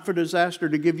good, not for disaster,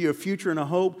 to give you a future and a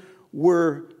hope,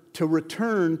 were to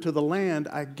return to the land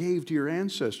I gave to your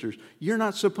ancestors. You're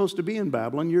not supposed to be in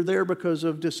Babylon. You're there because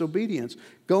of disobedience.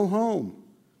 Go home.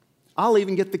 I'll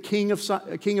even get the king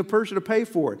of Persia to pay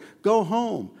for it. Go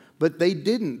home. But they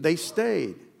didn't. They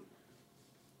stayed.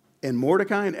 And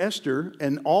Mordecai and Esther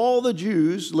and all the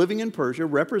Jews living in Persia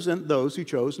represent those who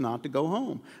chose not to go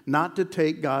home, not to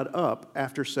take God up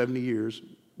after 70 years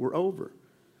were over.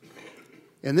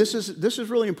 And this is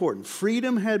really important.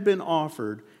 Freedom had been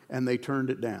offered, and they turned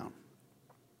it down.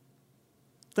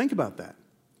 Think about that.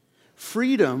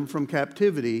 Freedom from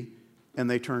captivity, and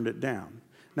they turned it down.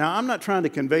 Now, I'm not trying to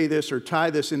convey this or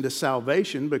tie this into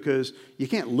salvation, because you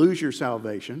can't lose your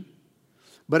salvation.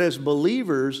 But as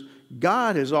believers,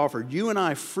 God has offered you and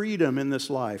I freedom in this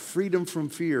life, freedom from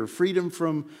fear, freedom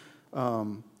from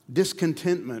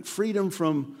discontentment, freedom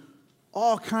from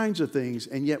all kinds of things,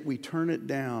 and yet we turn it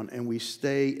down and we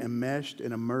stay enmeshed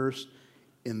and immersed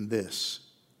in this.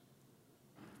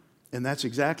 And that's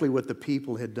exactly what the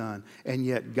people had done, and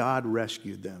yet God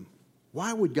rescued them.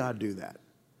 Why would God do that?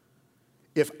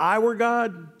 If I were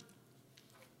God,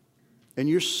 and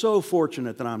you're so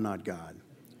fortunate that I'm not God,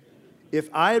 If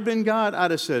I had been God,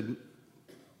 I'd have said,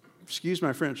 excuse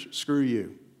my French, screw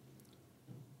you.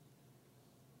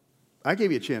 I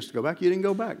gave you a chance to go back. You didn't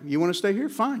go back. You want to stay here?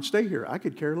 Fine, stay here. I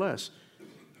could care less.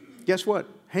 Guess what?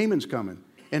 Haman's coming,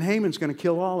 and Haman's going to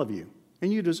kill all of you,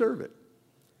 and you deserve it.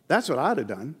 That's what I'd have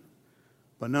done.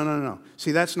 But no.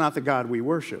 See, that's not the God we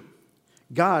worship.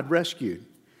 God rescued.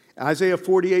 Isaiah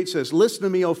 48 says, listen to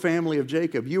me, O family of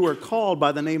Jacob. You are called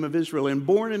by the name of Israel and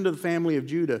born into the family of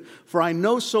Judah. For I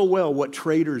know so well what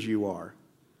traitors you are.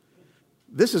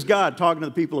 This is God talking to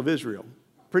the people of Israel.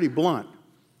 Pretty blunt.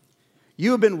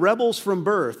 You have been rebels from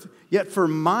birth, yet for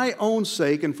my own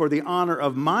sake and for the honor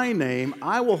of my name,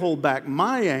 I will hold back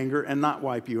my anger and not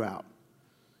wipe you out.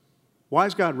 Why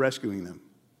is God rescuing them?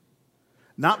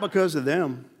 Not because of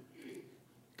them,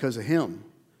 because of Him.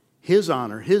 His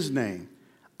honor, His name.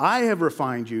 I have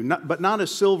refined you, but not as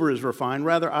silver is refined.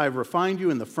 Rather, I have refined you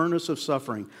in the furnace of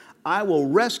suffering. I will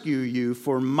rescue you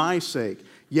for my sake.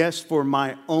 Yes, for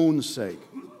my own sake.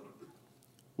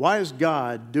 Why is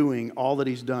God doing all that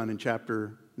He's done in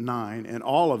chapter 9 and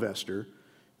all of Esther?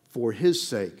 For His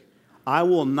sake. I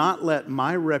will not let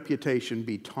my reputation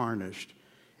be tarnished,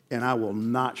 and I will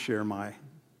not share my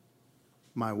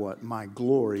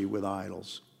glory with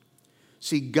idols.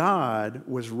 See, God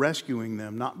was rescuing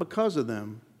them, not because of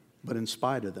them, but in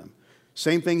spite of them.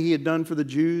 Same thing He had done for the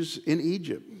Jews in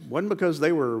Egypt. It wasn't because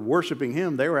they were worshiping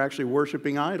Him, they were actually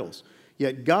worshiping idols.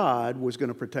 Yet God was going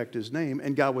to protect His name,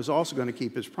 and God was also going to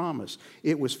keep His promise.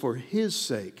 It was for His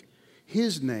sake,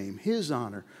 His name, His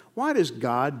honor. Why does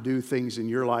God do things in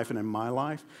your life and in my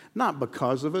life? Not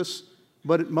because of us,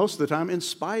 but most of the time in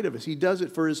spite of us. He does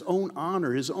it for His own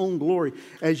honor, His own glory.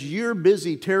 As you're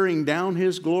busy tearing down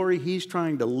His glory, He's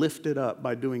trying to lift it up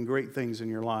by doing great things in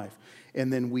your life.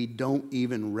 And then we don't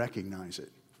even recognize it.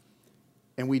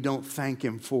 And we don't thank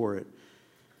Him for it.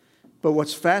 But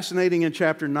what's fascinating in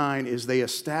chapter 9 is they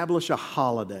establish a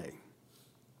holiday.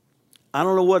 I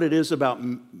don't know what it is about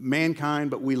mankind,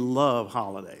 but we love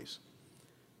holidays.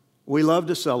 We love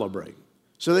to celebrate.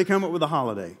 So they come up with a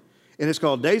holiday. And it's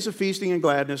called Days of Feasting and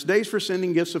Gladness, Days for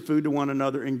Sending Gifts of Food to one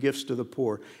another and Gifts to the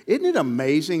Poor. Isn't it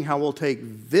amazing how we'll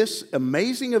take this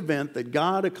amazing event that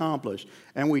God accomplished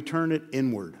and we turn it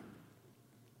inward?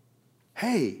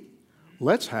 Hey,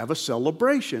 let's have a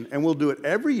celebration, and we'll do it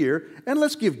every year, and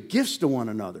let's give gifts to one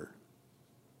another.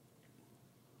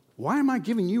 Why am I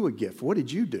giving you a gift? What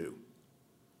did you do?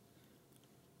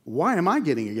 Why am I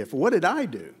getting a gift? What did I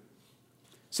do?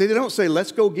 See, they don't say,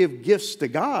 let's go give gifts to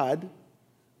God.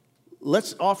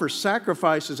 Let's offer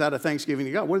sacrifices out of thanksgiving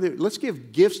to God. Let's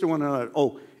give gifts to one another.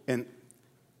 Oh, and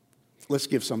let's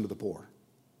give some to the poor.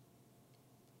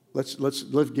 Let's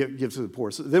give to the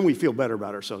poor. So then we feel better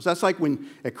about ourselves. That's like when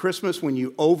at Christmas when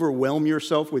you overwhelm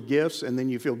yourself with gifts and then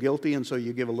you feel guilty and so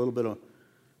you give a little bit of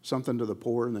something to the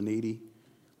poor and the needy.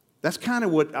 That's kind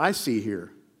of what I see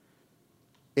here.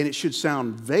 And it should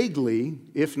sound vaguely,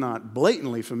 if not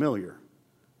blatantly familiar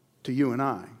to you and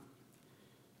I.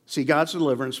 See, God's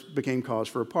deliverance became cause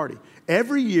for a party.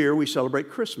 Every year we celebrate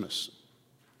Christmas.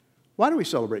 Why do we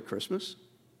celebrate Christmas?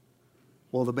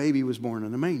 Well, the baby was born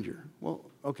in a manger. Well,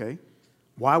 okay.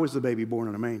 Why was the baby born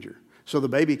in a manger? So the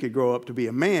baby could grow up to be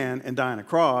a man and die on a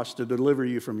cross to deliver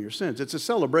you from your sins. It's a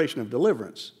celebration of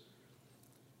deliverance.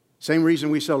 Same reason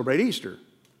we celebrate Easter.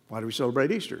 Why do we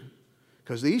celebrate Easter?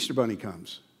 Because the Easter bunny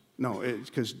comes. No, it's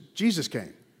because Jesus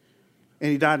came.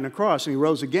 And He died on the cross, and He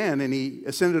rose again, and He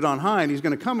ascended on high, and He's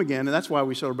going to come again, and that's why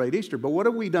we celebrate Easter. But what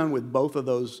have we done with both of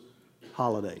those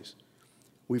holidays?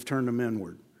 We've turned them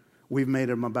inward. We've made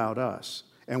them about us.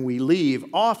 And we leave,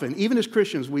 often, even as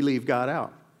Christians, we leave God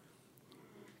out.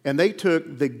 And they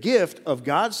took the gift of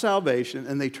God's salvation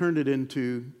and they turned it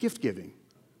into gift giving.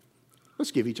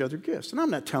 Let's give each other gifts. And I'm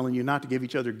not telling you not to give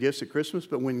each other gifts at Christmas,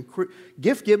 but when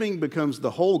gift giving becomes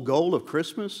the whole goal of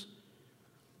Christmas,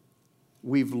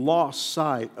 we've lost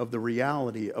sight of the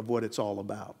reality of what it's all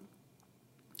about.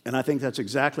 And I think that's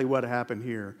exactly what happened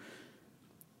here.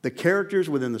 The characters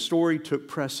within the story took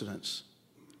precedence.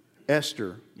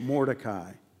 Esther,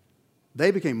 Mordecai,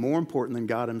 they became more important than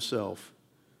God Himself.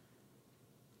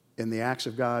 And the acts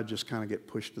of God just kind of get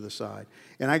pushed to the side.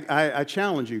 And I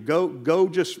challenge you, go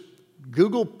just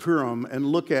Google Purim and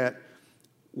look at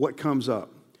what comes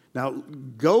up. Now,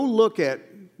 go look at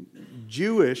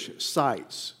Jewish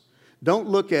sites. Don't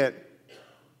look at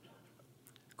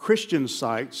Christian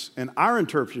sites and our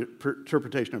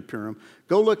interpretation of Purim.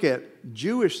 Go look at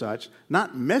Jewish sites,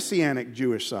 not Messianic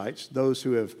Jewish sites, those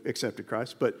who have accepted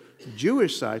Christ, but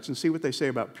Jewish sites, and see what they say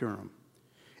about Purim.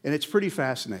 And it's pretty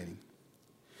fascinating.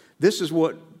 This is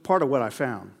part of what I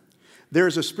found. There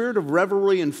is a spirit of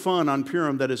revelry and fun on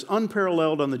Purim that is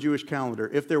unparalleled on the Jewish calendar.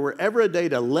 If there were ever a day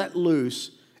to let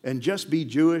loose and just be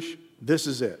Jewish, this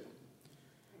is it.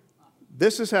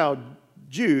 This is how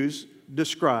Jews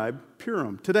describe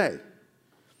Purim today.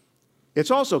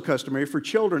 It's also customary for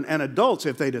children and adults,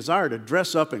 if they desire, to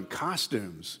dress up in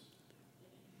costumes.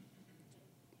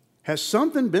 Has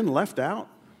something been left out?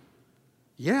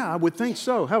 Yeah, I would think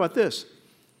so. How about this?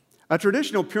 A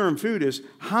traditional Purim food is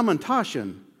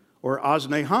hamantashen, or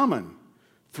Oznei Haman,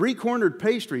 3-cornered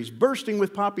pastries bursting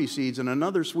with poppy seeds and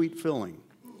another sweet filling.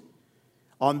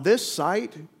 On this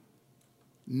site,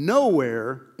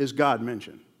 nowhere is God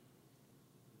mentioned.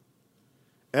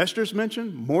 Esther's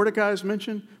mentioned, Mordecai's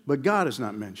mentioned, but God is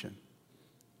not mentioned.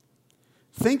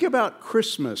 Think about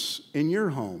Christmas in your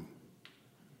home.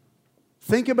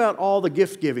 Think about all the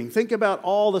gift giving. Think about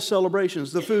all the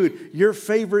celebrations, the food, your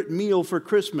favorite meal for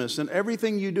Christmas, and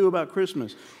everything you do about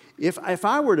Christmas. If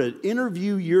I were to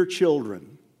interview your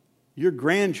children, your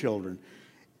grandchildren,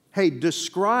 hey,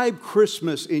 describe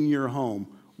Christmas in your home,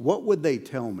 what would they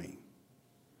tell me?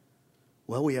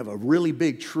 Well, we have a really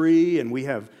big tree, and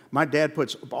my dad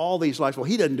puts up all these lights. Well,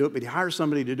 he doesn't do it, but he hires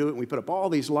somebody to do it, and we put up all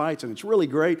these lights, and it's really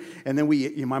great. And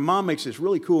then my mom makes this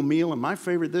really cool meal, and my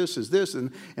favorite this is this,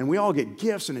 and we all get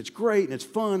gifts, and it's great, and it's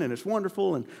fun, and it's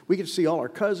wonderful, and we get to see all our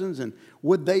cousins. And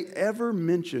would they ever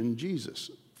mention Jesus?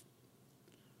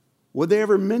 Would they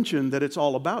ever mention that it's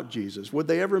all about Jesus? Would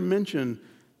they ever mention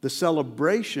the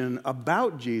celebration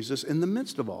about Jesus in the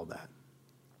midst of all that?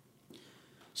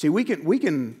 See, we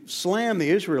can slam the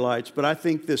Israelites, but I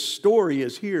think this story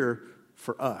is here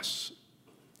for us.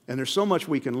 And there's so much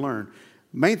we can learn.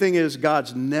 Main thing is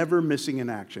God's never missing in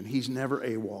action. He's never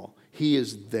AWOL. He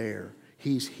is there.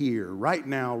 He's here right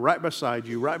now, right beside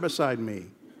you, right beside me.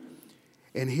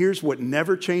 And here's what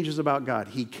never changes about God.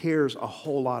 He cares a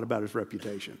whole lot about his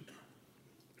reputation.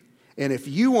 And if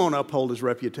you won't uphold his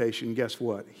reputation, guess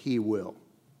what? He will.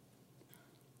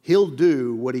 He'll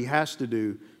do what he has to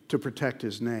do to protect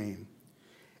his name.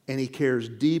 And he cares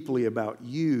deeply about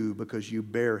you because you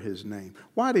bear his name.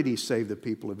 Why did he save the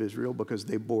people of Israel? Because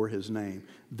they bore his name.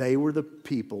 They were the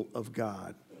people of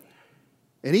God.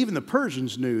 And even the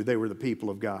Persians knew they were the people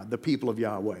of God, the people of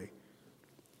Yahweh.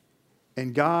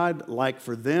 And God, like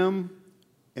for them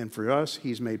and for us,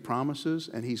 he's made promises,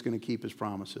 and he's going to keep his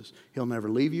promises. He'll never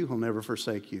leave you. He'll never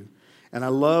forsake you. And I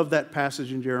love that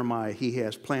passage in Jeremiah. He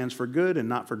has plans for good and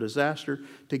not for disaster,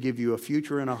 to give you a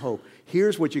future and a hope.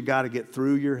 Here's what you got to get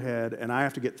through your head, and I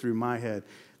have to get through my head.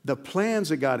 The plans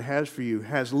that God has for you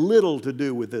has little to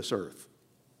do with this earth.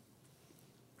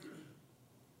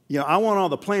 You know, I want all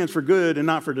the plans for good and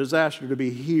not for disaster to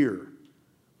be here.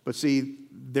 But see,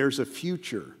 there's a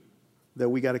future that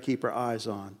we got to keep our eyes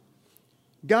on.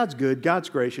 God's good, God's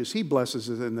gracious, he blesses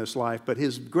us in this life, but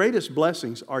his greatest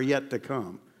blessings are yet to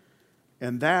come.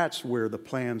 And that's where the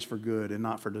plans for good and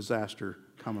not for disaster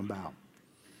come about.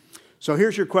 So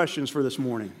here's your questions for this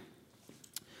morning.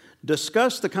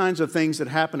 Discuss the kinds of things that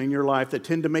happen in your life that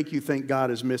tend to make you think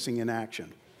God is missing in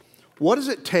action. What does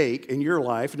it take in your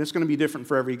life, and it's going to be different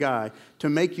for every guy, to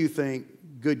make you think,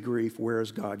 good grief, where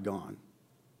has God gone?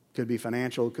 Could be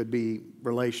financial, could be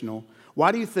relational.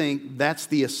 Why do you think that's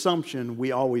the assumption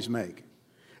we always make?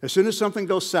 As soon as something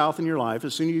goes south in your life,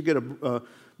 as soon as you get a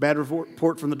bad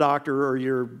report from the doctor or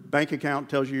your bank account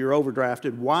tells you you're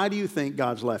overdrafted, why do you think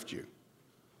God's left you?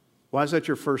 Why is that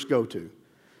your first go-to?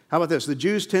 How about this? The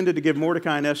Jews tended to give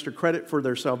Mordecai and Esther credit for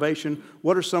their salvation.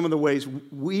 What are some of the ways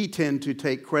we tend to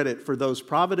take credit for those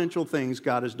providential things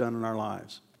God has done in our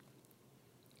lives?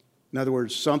 In other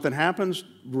words, something happens,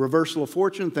 reversal of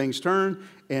fortune, things turn,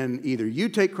 and either you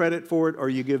take credit for it or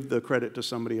you give the credit to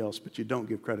somebody else, but you don't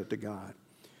give credit to God.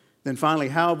 Then finally,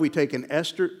 how have we taken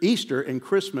Easter and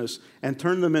Christmas and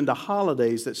turned them into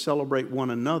holidays that celebrate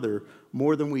one another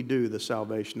more than we do the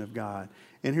salvation of God?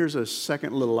 And here's a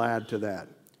second little add to that.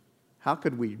 How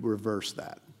could we reverse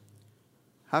that?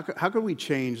 How could we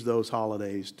change those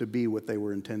holidays to be what they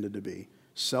were intended to be?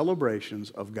 Celebrations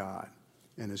of God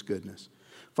and his goodness.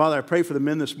 Father, I pray for the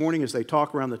men this morning as they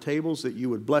talk around the tables that you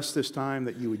would bless this time,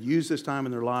 that you would use this time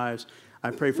in their lives.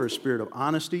 I pray for a spirit of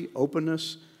honesty,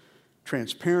 openness,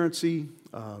 transparency,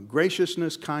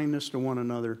 graciousness, kindness to one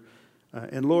another.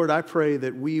 And Lord, I pray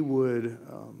that we would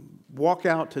walk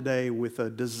out today with a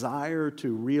desire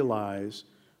to realize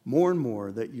more and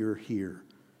more that you're here.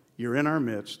 You're in our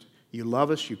midst. You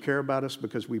love us. You care about us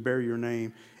because we bear your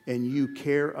name. And you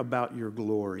care about your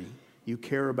glory. You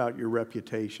care about your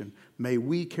reputation. May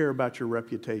we care about your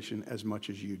reputation as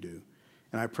much as you do.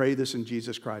 And I pray this in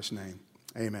Jesus Christ's name.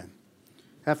 Amen.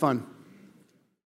 Have fun.